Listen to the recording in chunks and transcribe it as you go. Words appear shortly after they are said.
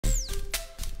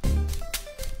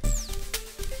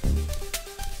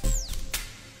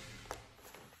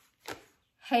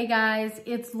Hey guys,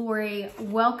 it's Lori.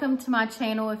 Welcome to my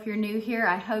channel. If you're new here,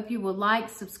 I hope you will like,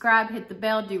 subscribe, hit the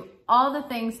bell, do all the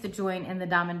things to join in the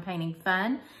diamond painting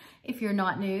fun. If you're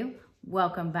not new,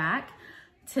 welcome back.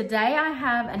 Today I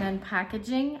have an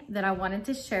unpackaging that I wanted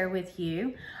to share with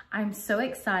you. I'm so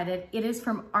excited. It is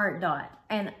from ArtDot.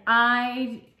 And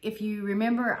if you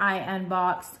remember, I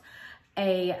unboxed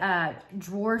a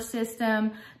drawer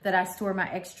system that I store my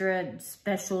extra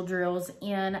special drills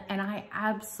in, and I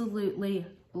absolutely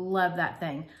love that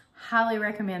thing. Highly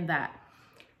recommend that.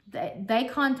 They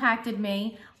contacted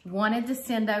me, wanted to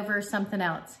send over something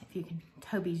else. If you can,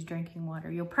 Toby's drinking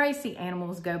water. You'll probably see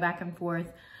animals go back and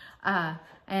forth.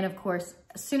 And of course,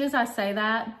 as soon as I say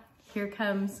that, here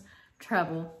comes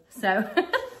trouble. So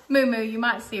Moo Moo, you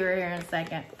might see her here in a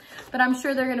second. But I'm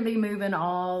sure they're gonna be moving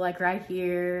all like right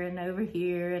here and over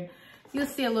here. And you'll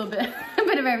see a little bit, a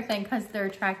bit of everything because they're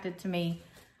attracted to me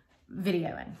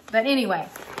videoing. But anyway,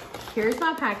 here's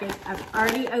my package. I've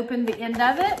already opened the end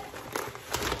of it.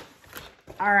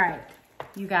 All right,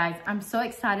 you guys, I'm so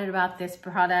excited about this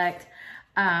product.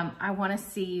 I wanna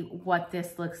see what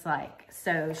this looks like.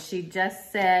 So she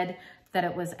just said that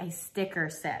it was a sticker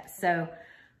set. So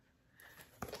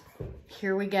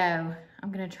here we go.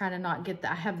 I'm gonna try to not get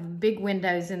I have big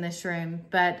windows in this room,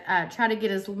 but try to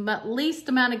get as least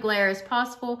amount of glare as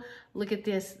possible. Look at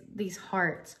these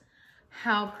hearts.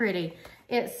 How pretty.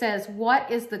 It says, what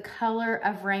is the color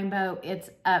of rainbow? It's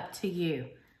up to you.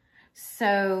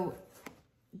 So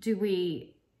do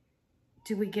we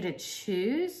get to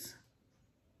choose?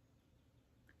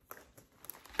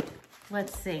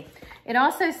 Let's see. It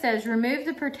also says remove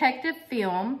the protective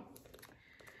film.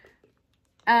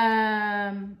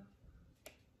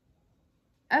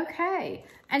 Okay.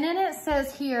 And then it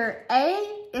says here,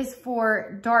 A is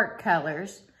for dark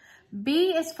colors. B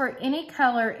is for any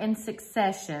color in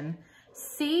succession.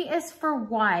 C is for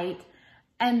white.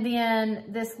 And then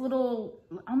this little,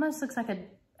 almost looks like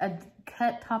a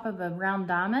cut top of a round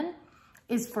diamond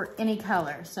is for any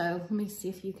color. So let me see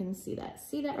if you can see that.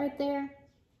 See that right there?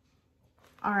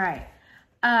 All right.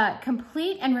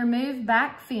 Complete and remove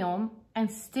back film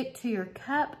and stick to your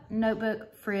cup,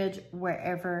 notebook, fridge,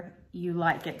 wherever you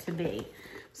like it to be.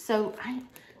 So I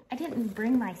didn't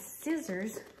bring my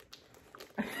scissors.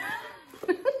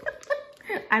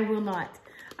 I will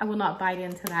not bite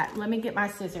into that. Let me get my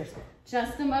scissors.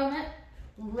 Just a moment.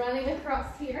 Running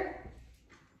across here.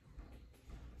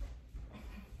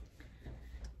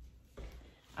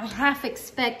 I half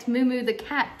expect Moo Moo the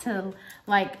cat to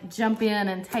like jump in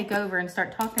and take over and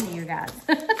start talking to you guys.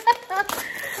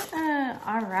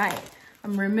 All right,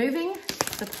 I'm removing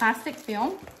the plastic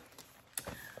film.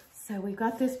 So we've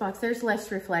got this box. There's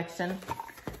less reflection.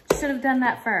 Should have done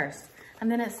that first.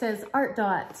 And then it says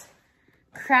ArtDot.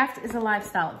 Craft is a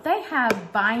lifestyle. They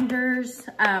have binders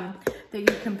that you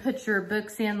can put your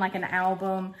books in, like an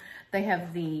album. They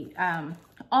have the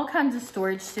all kinds of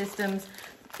storage systems.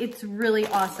 It's really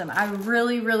awesome. I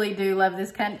really do love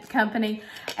this company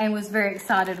and was very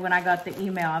excited when I got the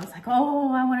email. I was like,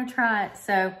 oh, I want to try it.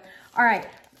 So, all right.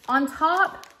 On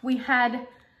top, we had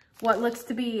what looks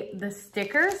to be the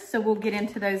stickers. So we'll get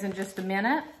into those in just a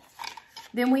minute.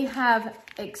 Then we have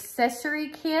accessory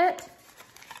kit.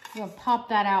 I'm gonna pop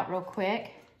that out real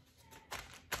quick.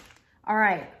 All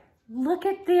right, look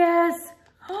at this.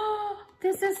 Oh,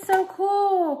 this is so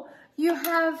cool. You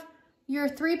have your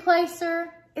 3-placer.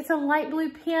 It's a light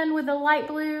blue pen with a light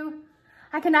blue.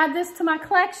 I can add this to my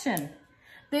collection.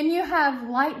 Then you have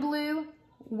light blue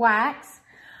wax.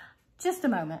 Just a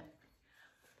moment.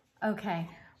 Okay.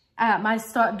 My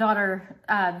daughter,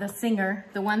 the singer,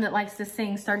 the one that likes to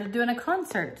sing, started doing a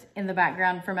concert in the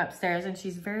background from upstairs, and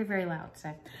she's very loud.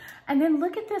 So, and then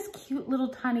look at this cute little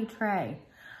tiny tray.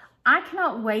 I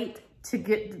cannot wait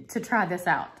to try this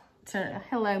out.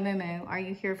 Hello, Moo Moo. Are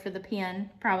you here for the pen?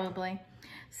 Probably.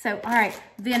 So, all right.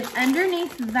 Then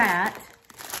underneath that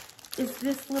is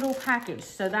this little package.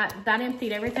 So that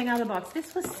emptied everything out of the box.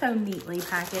 This was so neatly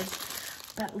packaged.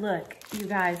 But look, you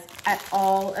guys, at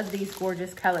all of these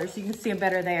gorgeous colors. You can see them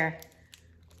better there.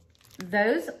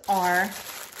 Those are,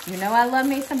 you know I love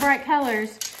me some bright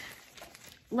colors.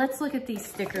 Let's look at these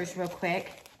stickers real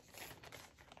quick.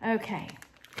 Okay.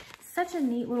 Such a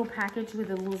neat little package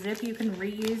with a little zip. You can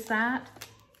reuse that.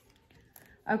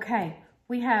 Okay.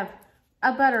 We have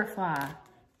a butterfly,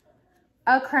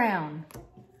 a crown.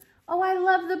 Oh, I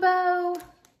love the bow.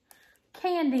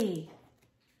 Candy.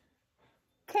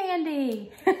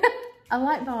 Candy. A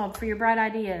light bulb for your bright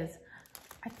ideas.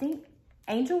 I think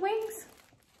angel wings,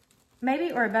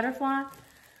 maybe, or a butterfly.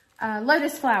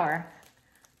 Lotus flower.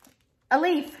 A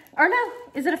leaf, or no,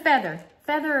 is it a feather?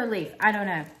 Feather or leaf, I don't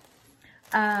know.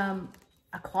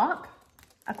 A clock,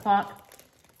 a clock.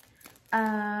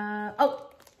 Oh,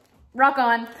 rock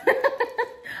on.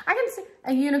 I can see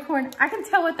a unicorn. I can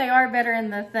tell what they are better in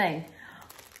the thing.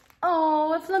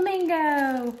 Oh, a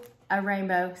flamingo. A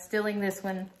rainbow. Stealing this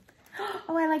one.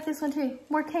 Oh, I like this one too.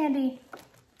 More candy.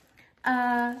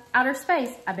 Outer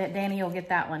space. I bet Danny will get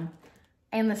that one.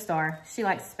 And the star. She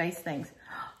likes space things.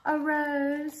 A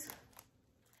rose.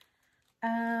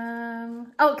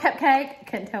 Oh, cupcake.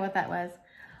 Couldn't tell what that was.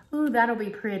 Ooh, that'll be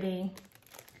pretty.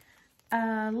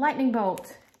 Lightning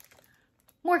bolt.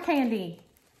 More candy.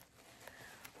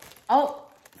 Oh,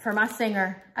 for my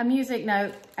singer. A music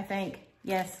note, I think.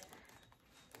 Yes.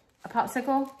 A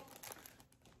popsicle.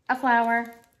 A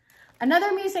flower.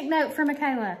 Another music note for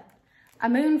Michaela. A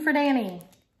moon for Danny.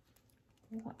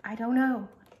 I don't know.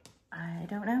 I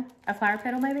don't know. A flower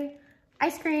petal maybe?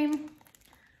 Ice cream.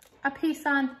 A peace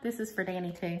sign. This is for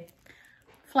Danny too.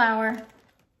 Flower.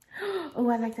 Oh,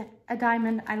 I like that. A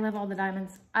diamond. I love all the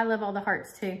diamonds. I love all the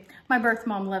hearts too. My birth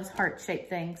mom loves heart-shaped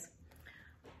things.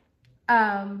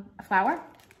 A flower.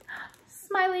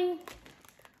 Smiley.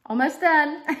 Almost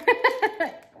done.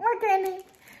 More candy.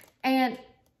 And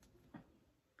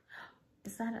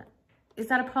is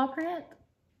that a paw print?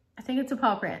 I think it's a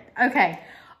paw print. Okay.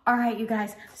 All right, you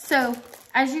guys. So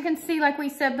as you can see, like we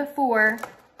said before,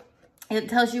 it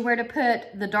tells you where to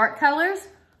put the dark colors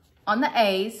on the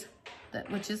A's,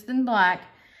 which is in black.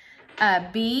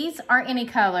 B's are any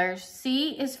colors.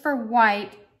 C is for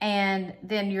white. And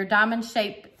then your diamond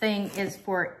shaped thing is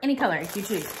for any color if you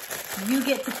choose. You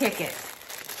get to pick it.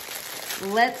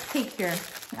 Let's peek here.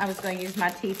 I was going to use my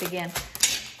teeth again.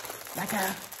 Like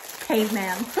a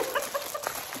caveman.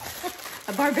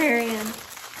 A barbarian.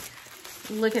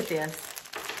 Look at this.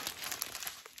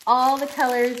 All the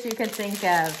colors you could think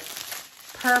of.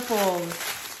 Purples.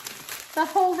 The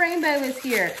whole rainbow is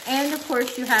here. And of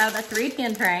course you have a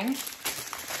 3-pin tray.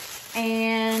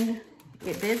 And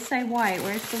it did say white.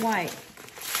 Where's the white?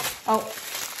 Oh,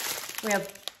 we have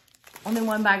only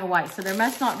one bag of white. So there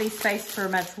must not be space for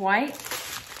much white.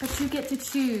 But you get to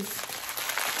choose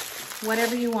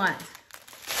whatever you want.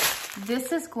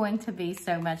 This is going to be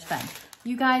so much fun.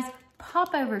 You guys,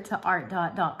 pop over to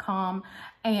ArtDot.com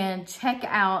and check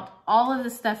out all of the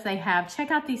stuff they have.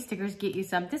 Check out these stickers, get you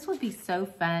some. This would be so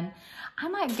fun. I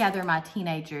might gather my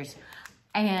teenagers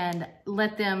and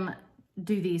let them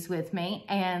do these with me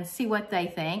and see what they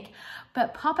think.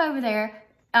 But pop over there.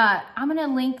 I'm going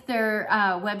to link their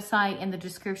website in the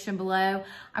description below.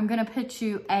 I'm going to put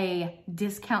you a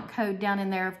discount code down in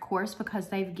there, of course, because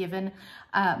they've given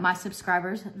my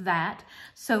subscribers that.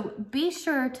 So be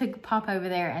sure to pop over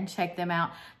there and check them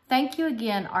out. Thank you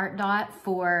again, ArtDot,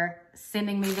 for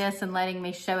sending me this and letting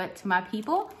me show it to my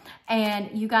people.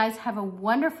 And you guys have a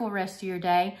wonderful rest of your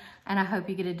day. And I hope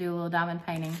you get to do a little diamond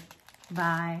painting.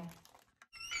 Bye.